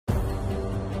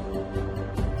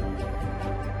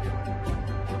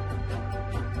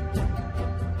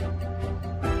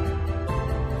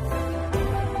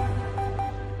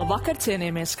Labvakar,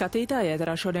 cienījamies skatītāji,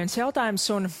 ēterā šodienas jautājums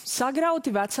un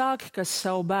sagrauti vecāki, kas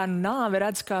savu bērnu nāvi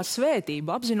redz kā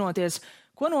svētību, apzinoties,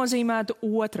 ko nozīmētu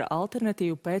otra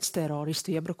alternatīva pēc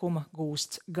teroristu iebrukuma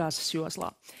gūsts Gazas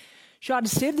joslā.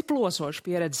 Šādi sirdi plosoši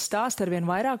pieredzes stāsti arvien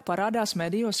vairāk parādās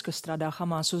medijos, kas strādā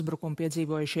Hamas uzbrukumu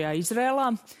piedzīvojušajā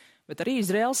Izrēlā, bet arī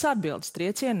Izraēlas atbildes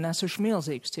triecieni nesuši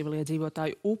milzīgus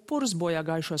civiliedzīvotāju upurus, bojā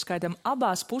gājušo skaitam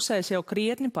abās pusēs jau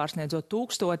krietni pārsniedzot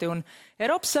 1000, un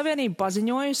Eiropas Savienība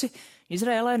paziņojusi,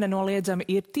 Izraēlai nenoliedzami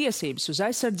ir tiesības uz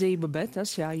aizsardzību, bet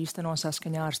tas jāīsteno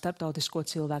saskaņā ar starptautisko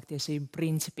cilvēktiesību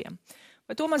principiem.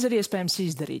 Vai to maz ir iespējams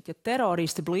izdarīt, ja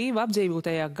teroristi blīvi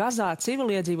apdzīvotajā Gazā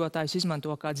civiliedzīvotājus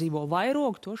izmanto kā dzīvo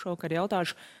vairogu? To šovakar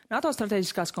jautāšu NATO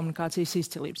Stratēģiskās komunikācijas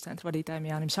izcilības centra vadītājiem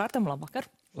Jānim Sārtam. Labvakar!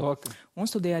 Labvakar! Un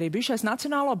studijā arī bijušais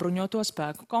Nacionālo bruņoto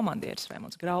spēku komandieris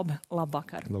Raimondu Graubi.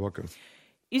 Labvakar! Labvakar!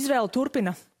 Izraela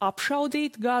turpina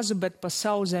apšaudīt Gazu, bet pa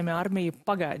sauszemi armija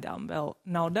pagaidām vēl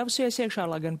nav devusies iekšā,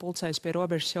 lai gan pulcējas pie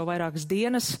robežas jau vairākas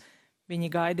dienas. Viņi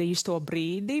gaida īsto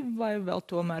brīdi, vai vēl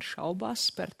tomēr šaubās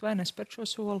spērt vai nespērt šo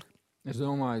soli? Es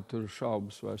domāju, tur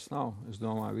šaubas vairs nav. Es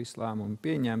domāju, visi lēmumi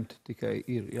pieņemti, tikai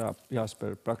ir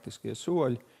jāspēr praktiskie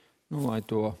soļi, lai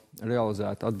to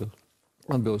realizētu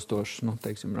atbilstoši,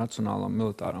 teiksim, racionālam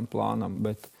militāram plānam,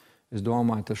 bet es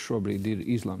domāju, tas šobrīd ir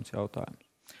izlemts jautājums.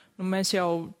 Mēs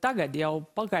jau tagad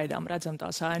pagaidām redzam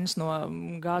tās ainas no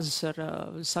Gazas ar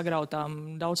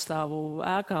sagrautām daudzstāvu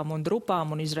ēkām un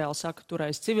drupām, un Izraela saka,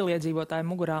 turēs civiliedzīvotāju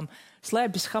mugurām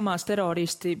slēpjas Hamas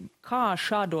teroristi. Kā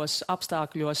šādos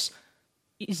apstākļos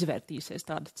izvērtīsies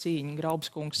tāda cīņa?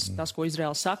 Graubskungs, tas, ko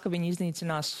Izraela saka, viņi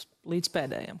iznīcinās līdz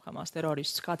pēdējiem Hamas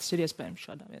teroristus. Kā tas ir iespējams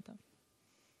šādā vietā?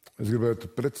 Es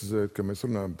gribētu precizēt, ka mēs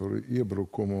runājam par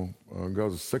iebrukumu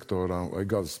Gazas sektorā vai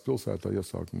Gazas pilsētā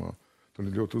iesākumā. Tad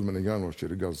ir ļoti uzmanīgi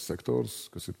jānošķir Gazas sektors,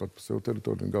 kas ir pat par sevi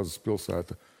teritoriju, un Gazas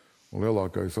pilsēta. Un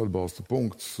lielākais atbalsta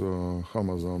punkts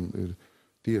Hamasam ir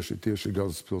tieši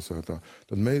Gazas pilsētā.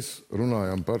 Tad mēs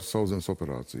runājam par sauszemes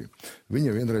operāciju.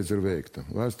 Viņa vienreiz ir veikta.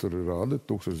 Vēsture rāda,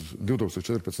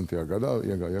 2014. gadā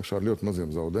iegāja iekšā ar ļoti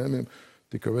maziem zaudējumiem,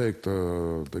 tika veikta,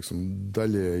 teiksim,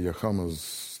 daļēja Hamas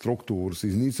struktūras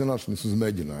iznīcināšanas uz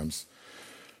mēģinājums.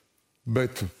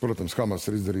 Bet, protams, Hamas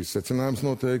ir izdarījis secinājums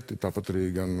noteikti, tāpat arī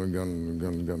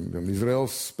gan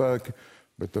Izraēlas spēki,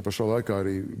 bet tā pašā laikā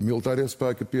arī militārie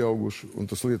spēki pieauguši, un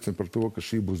tas liecina par to, ka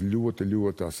šī būs ļoti,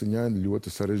 ļoti asiņaina,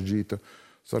 ļoti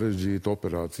sarežģīta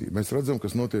operācija. Mēs redzam,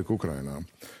 kas notiek Ukrainā.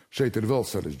 Šeit ir vēl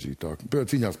sarežģītāk,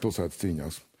 pilsētas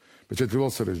cīņās, bet šeit ir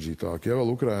vēl sarežģītāk. Ja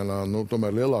vēl Ukrainā,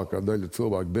 tomēr lielākā daļa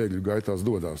cilvēku bēgļu gaitās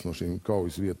dodās no šīm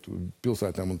kaujas vietu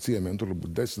pilsētām un ciemiem, tur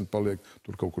varbūt 10 paliek,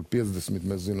 tur kaut kur 50,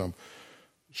 mēs zinām.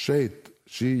 Šeit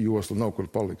šī josla nav kur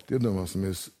palikt.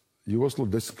 Iedomāsimies joslu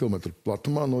 10 km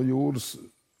platumā no jūras,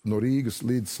 no Rīgas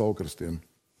līdz Saukrastiem.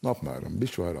 Apmēram,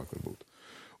 bišķi vairāk varbūt.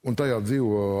 Un tajā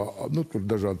dzīvo, tur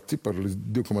dažādi cipari līdz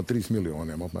 2,3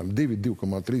 miljoniem, apmēram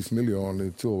 2,3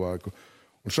 miljoni cilvēku.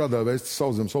 Un šādā veidā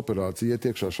sauszemes operācija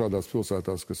iet iekšā šādās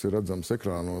pilsētās, kas ir redzams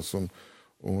ekrānos, un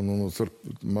ar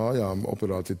mājām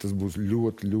operācija, tas būs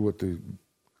ļoti, ļoti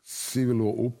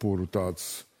civilo upuru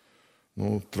tāds,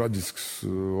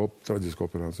 traģiska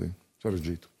operācija,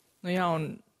 sarežģīta. Jā, un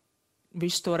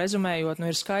visu to rezumējot,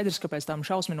 ir skaidrs, ka pēc tām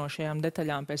šausminošajām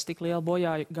detaļām, pēc tik liela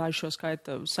bojā gājušo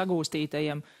skaita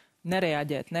sagūstītajiem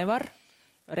nereaģēt nevar.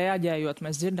 Reaģējot,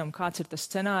 mēs dzirdam, kāds ir tas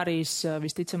scenārijs.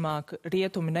 Visticamāk,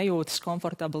 rietumi nejūtas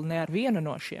komfortabli ne ar vienu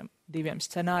no šiem diviem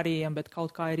scenārijiem, bet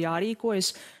kaut kā ir jārīkojas.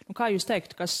 Kā jūs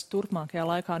teiktu, kas turpmākajā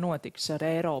laikā notiks ar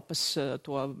Eiropas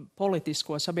to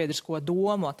politisko, sabiedrisko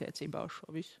domu attiecībā uz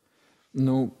šo visu?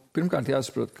 Pirmkārt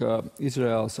jāsaprot, ka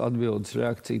Izraēlas atbildes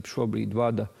reakcija šobrīd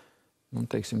vada,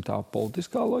 tā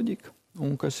politiskā loģika,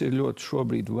 un kas ir ļoti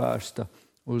šobrīd vērsta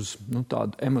uz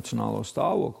tādu emocionālo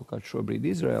stāvokli, kāds šobrīd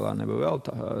Izrēlā, nebija vēl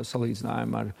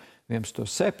salīdzinājumi ar 11.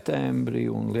 septembri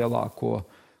un lielāko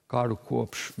karu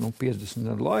kopš 50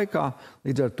 gadu laikā.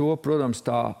 Līdz ar to, protams,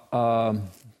 tā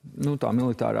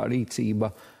militārā rīcība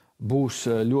būs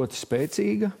ļoti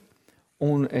spēcīga,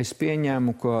 un es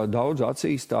pieņēmu, ka daudz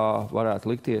acīs tā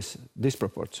varētu likties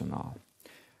disproporcionāli.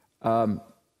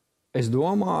 Es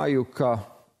domāju, ka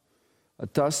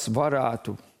tas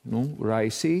varētu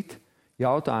raisīt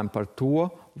jautājumu par to,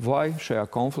 vai šajā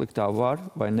konfliktā var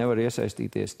vai nevar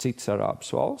iesaistīties citas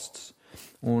arābas valstis.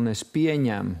 Un es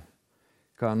pieņemu,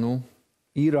 ka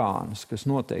Irānas, kas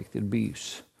noteikti ir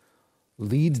bijusi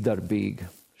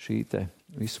līdzdarbīga šī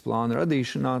visu plānu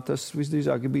radīšanā, tas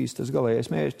visdrīzāk ir bijis tas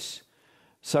galējais mērķis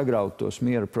 - sagraut tos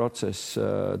miera procesus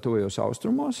Tuvajos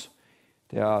Austrumos,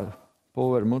 tajā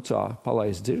pulveru mucā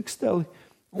palaist dzirksteli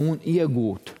un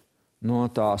iegūt no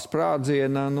tā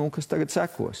sprādziena, kas tagad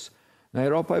sekos.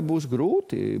 Eiropai būs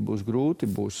grūti,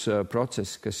 būs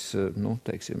procesi, kas,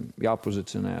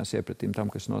 jāpozicionējās iepratīm tam,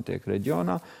 kas notiek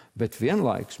reģionā, bet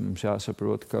vienlaikus mums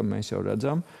jāsaprot, ka mēs jau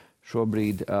redzam,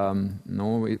 šobrīd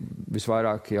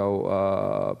visvairāk jau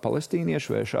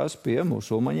palestīnieši vēršās pie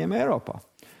musulmaņiem Eiropā.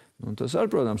 Tas arī,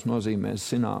 protams, nozīmē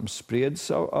zināmas spriedzes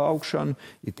augšanu,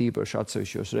 ir tīpaši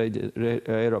atsevišķos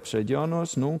Eiropas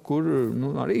reģionos, kur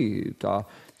arī tā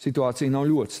situācija nav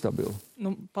ļoti stabila.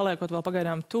 Paliekot vēl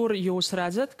pagaidām tur, jūs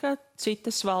redzat, ka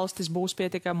citas valstis būs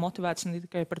pietiekami motivētas ne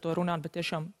tikai par to runāt, bet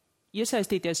tiešām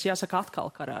iesaistīties, jāsaka, atkal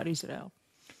karā ar Izraēlu?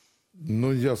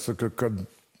 Jāsaka, ka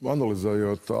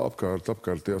analizējot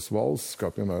apkārtējās valstis, kā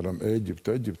piemēram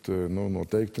Ēģipte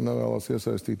noteikti nevēlas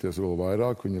iesaistīties vēl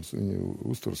vairāk. Viņi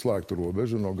uztur slēgtu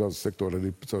robežu no Gazas sektora arī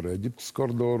caur Ēģiptes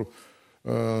koridoru.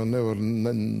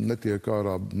 Netiek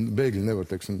ārā, bēgļi nevar,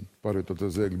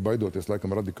 pārvietoties bēgļi, baidoties,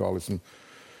 laikam, radikālismu.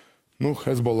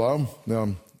 Hezbollah,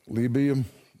 Lībija,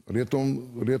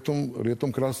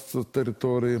 rietumkrasts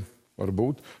teritorija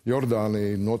varbūt.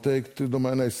 Jordānija noteikti,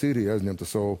 domāju, Sīrija aizņemta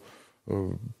savu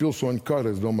pilsoņu karu,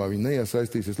 es domāju, viņi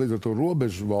neiesaistīsies, līdz ar to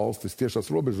robežu valstis,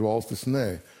 tiešās robežu valstis,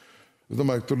 nē. Es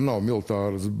domāju, ka tur nav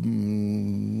militāras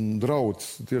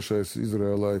drauds tiešais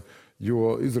Izrēlai,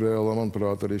 jo Izrēlā,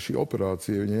 manuprāt, arī šī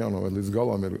operācija, viņa jānovēd līdz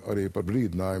galam ir arī par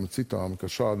brīdinājumu citām, ka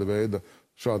šāda veida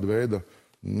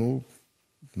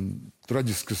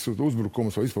traģiskas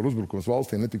uzbrukums vai vispār uzbrukums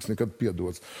valstī netiks nekad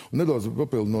piedots. Un nedaudz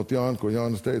papildinot Jāni, ko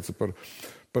Jānis teica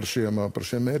par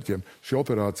šiem mērķiem. Šī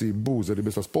operācija būs arī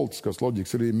bez tās politiskās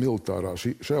loģikas, arī militārā.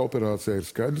 Šajā operācijā ir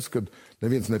skaidrs, ka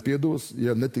neviens nepiedos,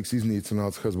 ja netiks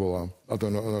iznīcināts Hezbollah,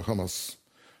 Hamas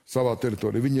savā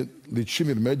teritorijā. Viņi līdz šim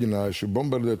ir mēģinājuši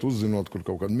bombardēt, uzzinot, kur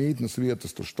kaut kāda mītnes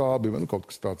vietas, tur štābi vai kaut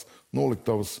kas tāds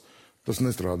noliktavas. Tas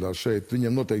nestrādā šeit.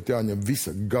 Viņiem noteikti jāņem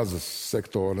visa Gazas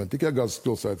sektora, ne tikai Gazas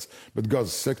pilsētas, bet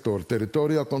Gazas sektora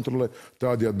teritorijā kontrolē,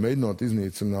 tādējādi mēģinot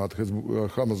iznīcināt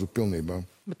Hamasu pilnībā.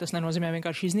 Bet tas nenozīmē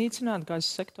vienkārši iznīcināt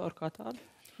Gazas sektoru kā tādu?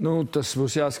 Tas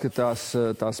būs jāskatās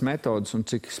tās metodas un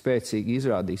cik spēcīgi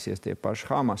izrādīsies tie paši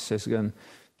Hamas. Es gan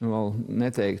vēl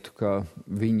neteiktu, ka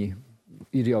viņi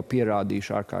ir jau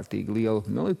pierādījuši ārkārtīgi lielu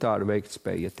militāru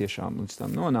veiktspēju, ja tiešām līdz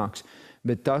tam nonāks.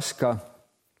 Bet tas, ka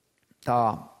tā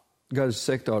Gazas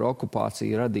sektora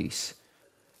okupācija radīs,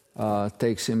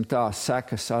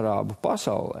 sekas arābu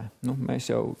pasaulē.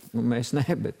 Mēs ne,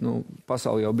 bet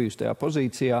pasauli jau bijusi tajā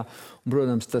pozīcijā. Un,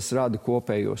 protams, tas rada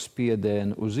kopējo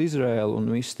spiedienu uz Izraēlu un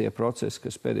visi tie procesi,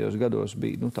 kas pēdējos gados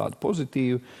bija tādi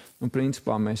pozitīvi.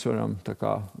 Principā mēs varam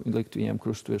likt viņiem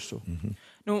krustu virsū.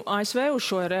 ASV uz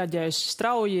šo reaģējusi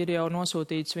strauji, ir jau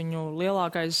nosūtīts viņu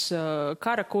lielākais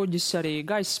kara kuģis, arī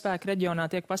gaisa spēka reģionā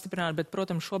tiek pastiprināti, bet,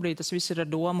 protams, šobrīd tas viss ir ar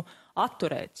domu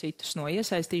atturēt citus no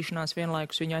iesaistīšanās.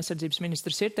 Vienlaikus viņa aizsardzības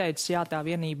ministrs ir teicis, jā, tā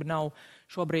vienība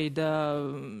šobrīd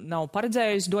nav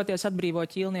paredzējusi doties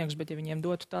atbrīvot ķīlniekus, bet ja viņiem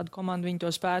dotu tādu komandu, viņi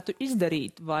to spētu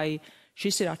izdarīt. Vai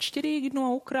šis ir atšķirīgi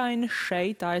no Ukrainas?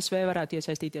 Šeit ASV varētu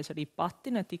iesaistīties arī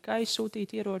pati, ne tikai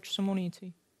sūtīt ieročus un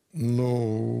munīciju?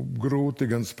 Grūti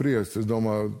gan spriest. Es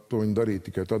domāju, to viņi darīt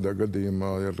tikai tādā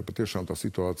gadījumā, ja patiešām tā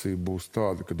situācija būs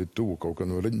tāda, kad ir tuvu kaut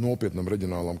kādam nopietnam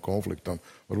reģionālam konfliktam,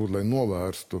 varbūt, lai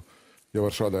novērstu, ja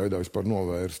var šādā veidā vispār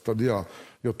novērst, tad jā,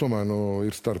 jo tomēr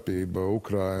ir starpība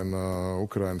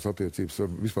Ukrainas attiecības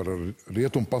vispār ar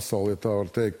rietumu pasauli, ja tā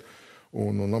var teikt,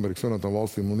 un Amerikas Savienotām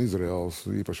valstīm un Izraēlas,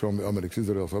 īpaši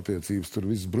Amerikas-Izraēlas attiecības. Tur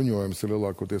viss bruņojums ir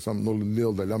lielākoties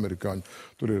liela daļa amerikāņu.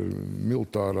 Tur ir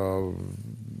militārā,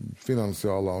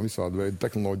 finansiālā un visāda veida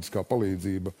tehnoloģiskā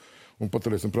palīdzība. Un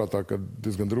paturēsim prātā, ka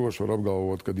diezgan droši var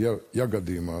apgalvot, ka ja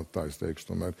gadījumā, tā es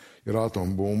teikšu, tomēr ir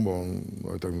atombumba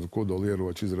un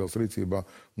kodolieroči Izraēlas rīcībā,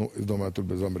 es domāju, tur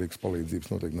bez Amerikas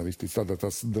palīdzības noteikti nav iztīts. Tātad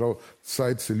tās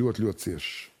saites ir ļoti, ļoti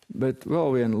ciešas. Bet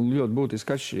vēl viena ļoti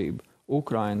būtiska atšķirība.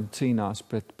 Ukraina cīnās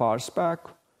pret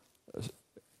pārspēku.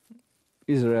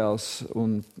 Izraēlas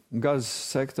un Gazas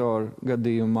sektora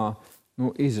gadījumā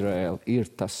Izraēla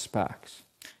ir tas spēks.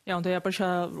 Jā, un tajā pašā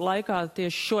laikā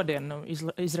tieši šodien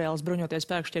Izraēlas bruņoties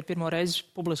spēki šķiet pirmo reizi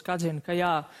publiski atzina, ka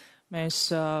jā,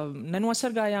 mēs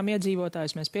nenosargājām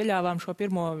iedzīvotājus, mēs pieļāvām šo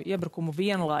pirmo iebrukumu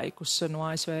vienlaikus. No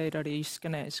ASV ir arī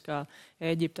izskanējis, ka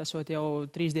Ēģipte esot jau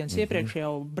 3 dienas iepriekš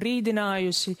jau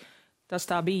brīdinājusi. Tas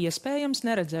tā bija iespējams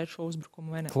neredzēt šo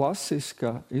uzbrukumu vai ne?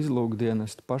 Klasiska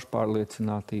izlūkdienesta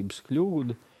pašpārliecinātības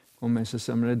kļūda, ko mēs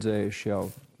esam redzējuši jau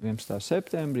 11.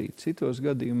 septembrī, citos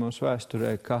gadījumos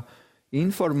vēsturē, ka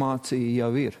informācija jau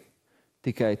ir.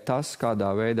 Tikai tas,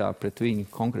 kādā veidā pret viņu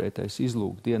konkrētais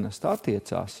izlūkdienesta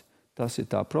attiecās, tas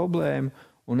ir tā problēma,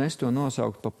 un es to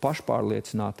nosauktu par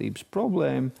pašpārliecinātības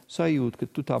problēmu, sajūtu, ka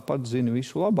tu tāpat zini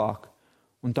visu labāk.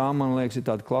 Un tā, man liekas, ir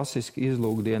tāda klasiska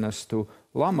izlūkdienestu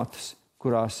lamatas,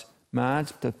 kurās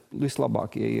mēdz tad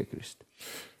vislabākie iekrist.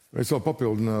 Es vēl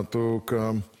papildinātu,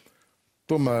 ka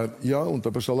tomēr, jā, un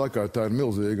tā pašā laikā tā ir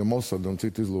milzīga Mossad un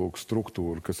citu izlūku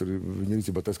struktūra, kas ir viņa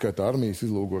rīcībā, tā skaitā armijas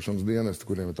izlūkošanas dienesti,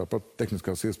 kuriem ir tāpat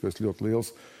tehniskās iespējas ļoti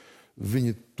liels.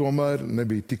 Viņi tomēr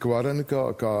nebija tik vareni,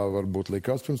 kā varbūt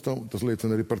likās pirms tam. Tas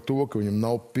liecina arī par to, ka viņam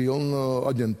nav pilna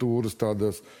aģentūras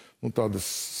tādas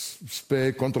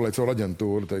spēja kontrolēt savu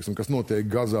aģentūru, teiksim, kas notiek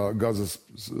Gazas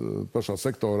pašā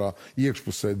sektorā,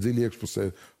 iekšpusē, dziļi iekšpusē,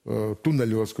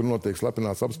 tuneļos, kur notiek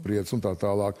slepenās apspriedes un tā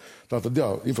tālāk. Tātad, jā,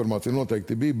 informācija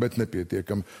noteikti bija, bet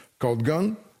nepietiekama. Kaut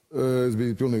gan es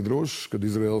biju pilnīgi drošs, kad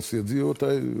Izraēlas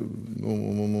iedzīvotāji,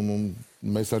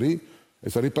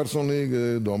 es arī personīgi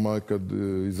domāju, ka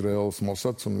Izraēlas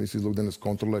Mossads un visi izlūkdienas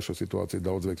kontrolē šo situāciju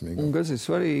daudz veiksmīgāk. Un kas ir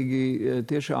svarīgi,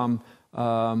 tiešām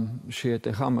šie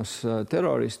Hamas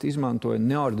teroristi izmantoja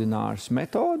neordināras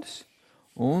metodes,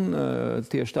 un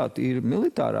tieši tā ir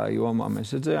militārā jomā.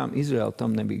 Mēs redzējām, Izraēla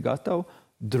tam nebija gatava,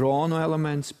 dronu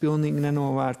elements pilnīgi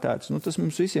nenovērtēts. Tas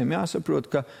mums visiem jāsaprot,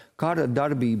 ka kara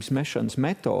darbības mešanas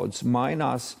metodas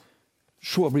mainās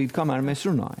šobrīd, kamēr mēs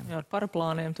runājam. Jā, ar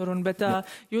paraplāniem tur. Bet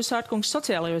jūs, Sārtkungs,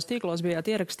 sociālajos tīklos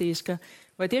bijāt ierakstījis, ka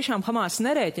vai tiešām Hamas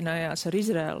nerēķinājās ar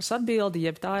Izraēlas atbildi,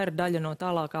 jeb tā ir daļa no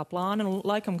tālākā plāna?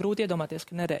 Laikam grūti iedomāties,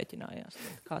 ka nerēķinājās.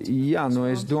 Jā,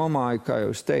 es domāju, kā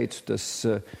jau es teicu, tas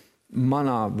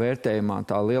manā vērtējumā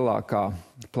tā lielākā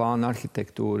plāna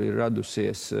arhitektūra ir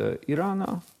radusies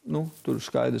Irānā. Tur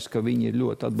skaidrs, ka viņi ir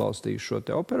ļoti atbalstījuši šo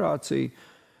te operāciju.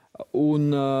 Un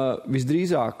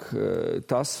visdrīzāk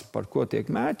tas, par ko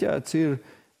tiek mērķēts, ir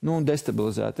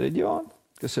destabilizēt reģionu,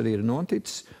 kas arī ir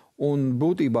noticis, un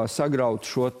būtībā sagraut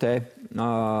šo te,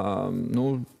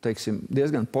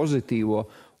 diezgan pozitīvo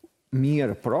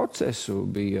miera procesu.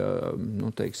 Bija,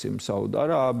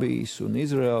 Saudarābijas un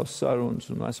Izraēlas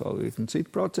sarunas un vesela virkne citu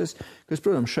procesu, kas,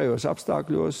 protams, šajos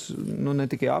apstākļos ne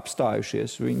tikai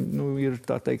apstājušies, viņi ir,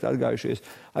 tā teikt,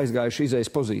 aizgājuši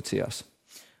izejas pozīcijās.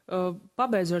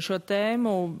 Pabeidzot šo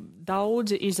tēmu,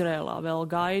 daudzi Izrēlā vēl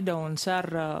gaida un cer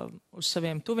uz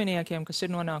saviem tuviniekiem, kas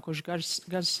ir nonākuši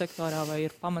Gazas sektorā, vai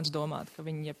ir pamats domāt, ka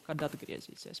viņi jebkad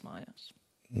atgriezīsies mājās?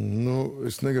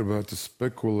 Es negribētu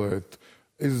spekulēt.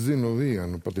 Es zinu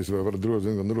vienu, patiesībā varu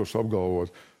droši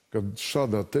apgalvot, ka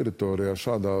šādā teritorijā,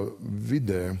 šādā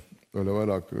vidē, vēl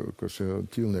vairāk, ka šie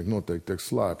ķīlnieki noteikti tiek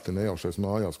slēpti ne jau šais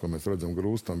mājās, ko mēs redzam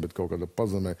grūstam, bet kaut kādā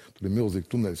pazemē, tur ir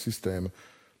milzīga tuneļa sistēma.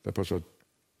 Tā pašā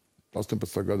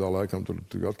 18. gadā laikam tur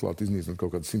atklāti iznīcināt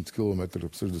kaut kādu 100 km,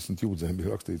 60 jūdzēm bija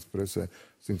rakstīts presē,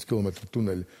 100 km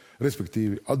tuneļi.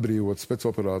 Respektīvi, atbrīvot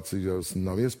spēcoperācijas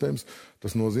nav iespējams.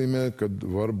 Tas nozīmē, ka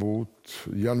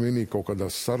varbūt janvīnī kaut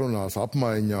kādās sarunās,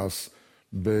 apmaiņās,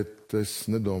 bet es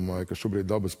nedomāju, ka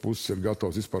šobrīd abas puses ir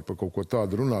gatavs vispār par kaut ko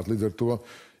tādu runāt. Līdz ar to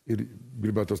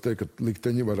gribētu teikt, ka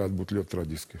likteņi varētu būt ļoti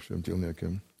traģiski šiem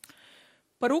ķilniekiem.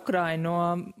 Par Ukrainu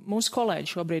mūsu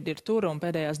kolēģi šobrīd ir tur, un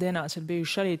pēdējās dienās ir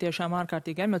bijuši arī tiešām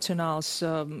ārkārtīgi emocionāls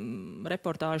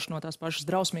reportāžas no tās pašas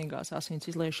drausmīgās asins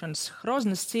izliešanas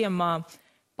Hroznas ciemā.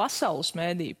 Pasaules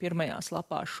mēdīju pirmajās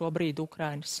lapās šobrīd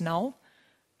Ukrainas nav.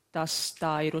 Tas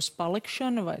tā ir uz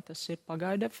palikšanu, vai tas ir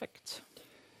pagaidu efekts?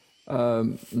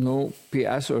 Pie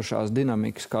esošās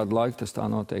dinamikas kādu laiku tas tā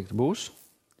noteikti būs.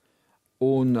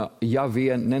 Un ja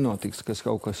vien nenotiks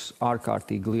kaut kas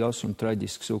ārkārtīgi liels un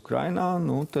traģisks Ukrainā,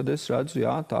 tad es redzu,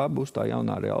 jā, tā būs tā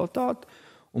jaunā realitāte.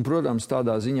 Un, protams,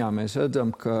 tādā ziņā mēs redzam,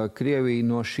 ka Krievija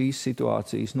no šīs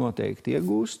situācijas noteikti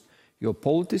iegūst, jo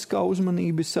politiskā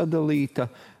uzmanība ir sadalīta,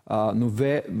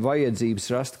 vajadzības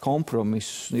rast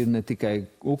kompromisus ir ne tikai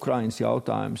Ukrainas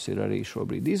jautājums, ir arī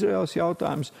šobrīd Izraēlas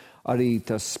jautājums, arī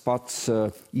tas pats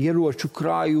ieroču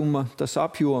krājuma, tas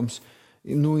apjoms.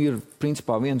 Ir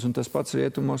principā viens un tas pats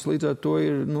rietumos, līdz ar to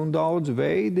ir daudz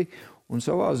veidi, un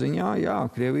savā ziņā, jā,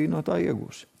 Krievija no tā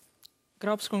iegūs.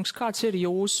 Graubskungs, kāds ir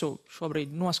jūsu šobrīd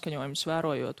noskaņojums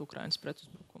vērojot Ukrainas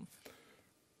pretuzbrukumu?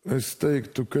 Es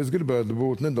teiktu, ka es gribētu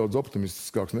būt nedaudz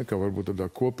optimistiskāks nekā varbūt tādā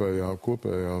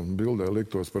kopējā bildē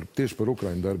liktos tieši par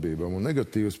Ukraiņu darbībām un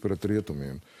negatīvas pret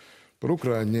rietumiem. Par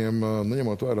Ukraiņiem,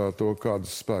 neņemot vērā to,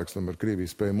 kādas spēks tam ir Krievija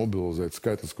spēja mobilizēt,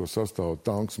 skaitlisko sastāvu,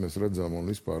 tankus mēs redzam un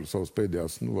vispār savas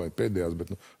pēdējās,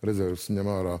 bet rezervas ņem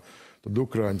ārā, tad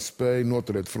Ukraiņi spēja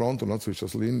noturēt frontu un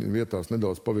atsevišķās vietās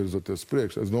nedaudz pavirzoties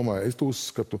priekš. Es domāju, es to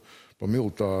uzskatu par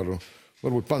militāru,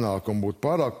 varbūt panākumu būtu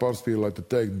pārāk pārspīlēti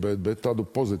teikt, bet tādu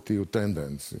pozitīvu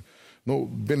tendenci.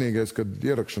 Vienīgais, kad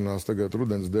ierakšanās tagad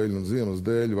rudens dēļ un ziemas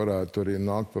dēļ varētu arī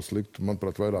nākt par sliktu,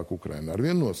 manuprāt, vairāk Ukrainā. Ar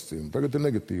vienu nosacījumu. Tagad ir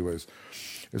negatīvais.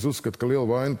 Es uzskatu, ka liela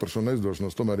vaina par šo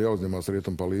neizdošanos tomēr jāuzņemās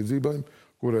rietumu palīdzībai,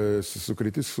 kurai es esmu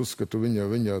kritisks, uzskatu,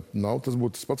 viņa nav tas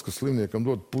būtu tas pats, kas slimniekam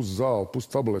dod puszāli,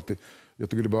 pustableti, ja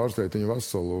tu gribi ārstēt viņu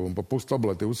veselu, un pa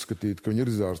pustableti uzskatīt, ka viņi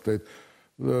ir izārstēti.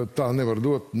 Tā nevar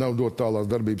dot, nav dot tālās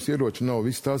darbības ieroči, nav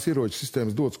visas tās ieroču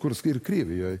sistēmas dotas, kuras ir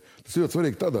Krievijai. Tas ļoti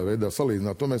svarīgi tādā veidā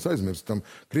salīdzināt, to mēs aizmirstam.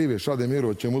 Krievija šādiem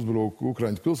ieročiem uzbruk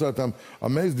Ukraiņas pilsētām,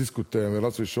 mēs diskutējam, ir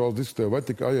atsevišķi valsts diskutēja, vai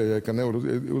tik ka nevar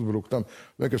uzbrukt tam.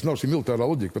 Vienkārši nav šī militārā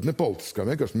loģika, pat ne politiskā,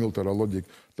 vienkārši militārā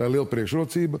loģika. Tā ir liela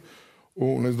priekšrocība,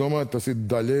 un es domāju, tas ir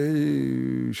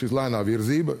daļēji šis lēnā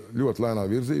virzība, ļoti lēnā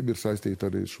virzība ir saistīta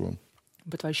arī ar šo.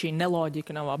 Bet vai šī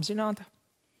neloģika nav apzināta?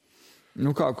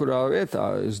 Kā kurā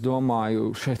vietā, es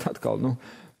domāju, šeit atkal,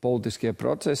 politiskie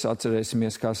procesi,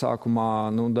 atcerēsimies, kā sākumā,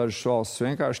 dažas valstis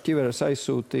vienkārši ķiveres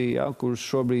aizsūtīja, kuras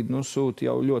šobrīd, sūta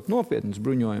jau ļoti nopietnas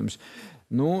bruņojumus.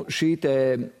 Šī te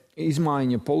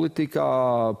izmaiņa politikā,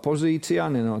 pozīcijā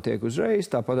nenotiek uzreiz,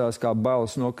 tāpatās kā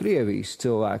bailes no Krievijas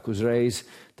cilvēku uzreiz,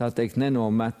 tā teikt,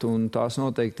 nenomet, un tās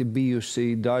noteikti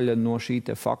bijusi daļa no šī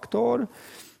te faktora.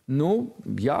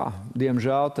 Jā,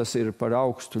 diemžēl tas ir par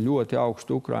augstu, ļoti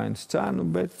augstu Ukrainas cenu,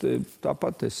 bet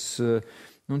tāpat es,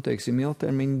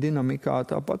 ilgtermiņa dinamikā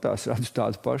tāpat tās redzu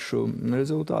tādu pašu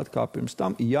rezultātu kā pirms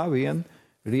tam, ja vien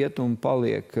rietumi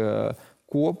paliek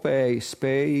kopēji,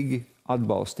 spējīgi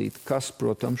atbalstīt, kas,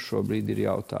 protams, šobrīd ir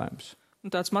jautājums.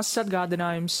 Tāds mazs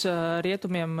atgādinājums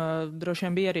rietumiem droši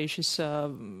vien bija arī šis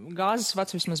Gazas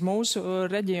vats, vismaz mūsu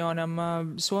reģionam,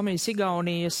 Somijas,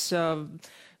 Igaunijas.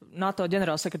 NATO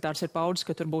ģenerālsekretārs ir paudis,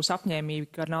 ka tur būs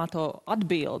apņēmība, ka NATO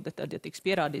atbilde, tad, ja tiks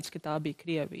pierādīts, ka tā bija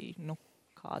Krievija,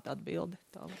 kāda atbilde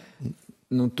tā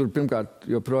varētu? Tur pirmkārt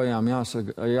joprojām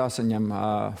jāsaņem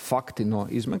fakti no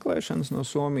izmeklēšanas no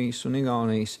Somijas un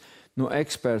Igaunijas.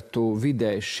 Ekspertu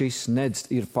vidē šis nedz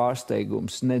ir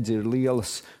pārsteigums, nedz ir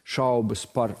lielas šaubas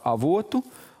par avotu,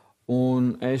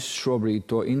 un es šobrīd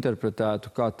to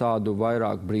interpretētu kā tādu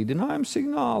vairāk brīdinājumu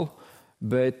signālu.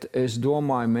 Bet es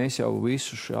domāju, mēs jau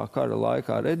visu šā kara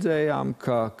laikā redzējām,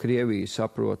 ka Krievija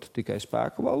saprot tikai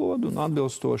spēka valodu un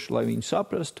atbilstoši, lai viņi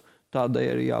saprastu, tādai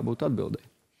arī jābūt atbildēji.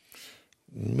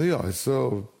 Jā, es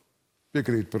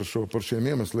piekrītu par šiem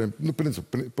iemesliem.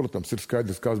 Protams, ir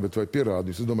skaidrs, kāds, bet vai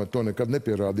pierādīs. Es domāju, to nekad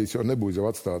nepierādīs, jo nebūs jau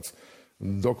atstāts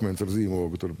dokuments ar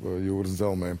zīmogu tur jūras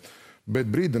dzelmēm. Bet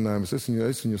brīdinājumus es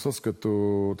viņu saskatu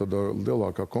tādā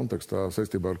lielākā kontekstā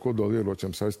saistībā ar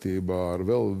kodolieročiem, saistībā ar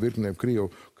vēl virkniem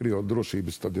Krievu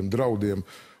drošības tādiem draudiem.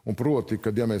 Un proti,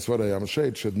 kad ja mēs varējām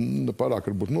šeit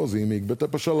pārāk varbūt nozīmīgi, bet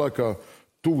pašā laikā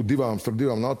starp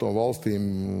divām NATO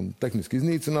valstīm tehniski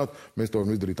iznīcināt, mēs to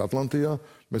varam izdarīt Atlantijā,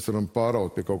 mēs varam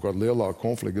pāraut pie kaut kāda lielāka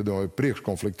konflikta,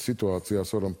 priekškonflikta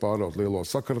situācijās, varam pāraut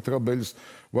lielos sakara kabeļus,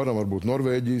 varam varbūt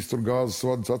Norvēģijas, tur gāzes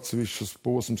vadas atsevišķas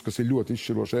posms, kas ir ļoti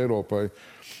izšķiroši Eiropai,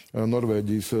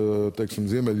 Norvēģijas,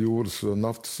 Ziemeļjūras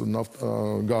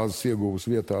gāzes ieguvas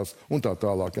vietās un tā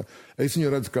tālāk. Ja. Es viņu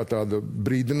redzu kā tāda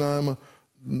brīdinājuma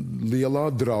lielā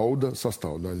drauda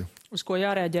sastāvdaļa. Uz ko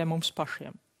jārēģē mums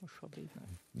pašiem?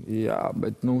 Jā,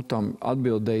 bet tam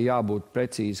atbildēji jābūt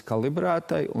precīzi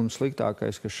kalibrētai, un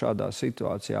sliktākais, kas šādā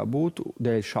situācijā būtu,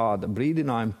 dēļ šāda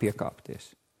brīdinājuma piekāpties.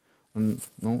 Un,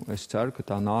 es ceru, ka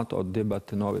tā NATO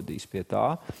debata novedīs pie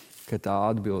tā, ka tā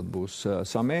atbilde būs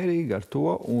samērīga ar to,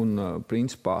 un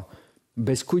principā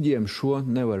bez kuģiem šo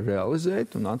nevar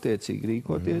realizēt un attiecīgi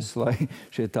rīkoties, lai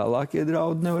šie tālākie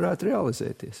draudi nevarētu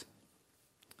realizēties.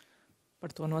 Par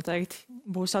to noteikti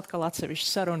būs atkal atsevišķa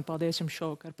saruna. Paldies jums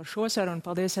šovakar par šo sarunu.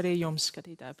 Paldies arī jums,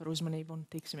 skatītāji, par uzmanību un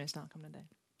tiksimies nākamnedēļ.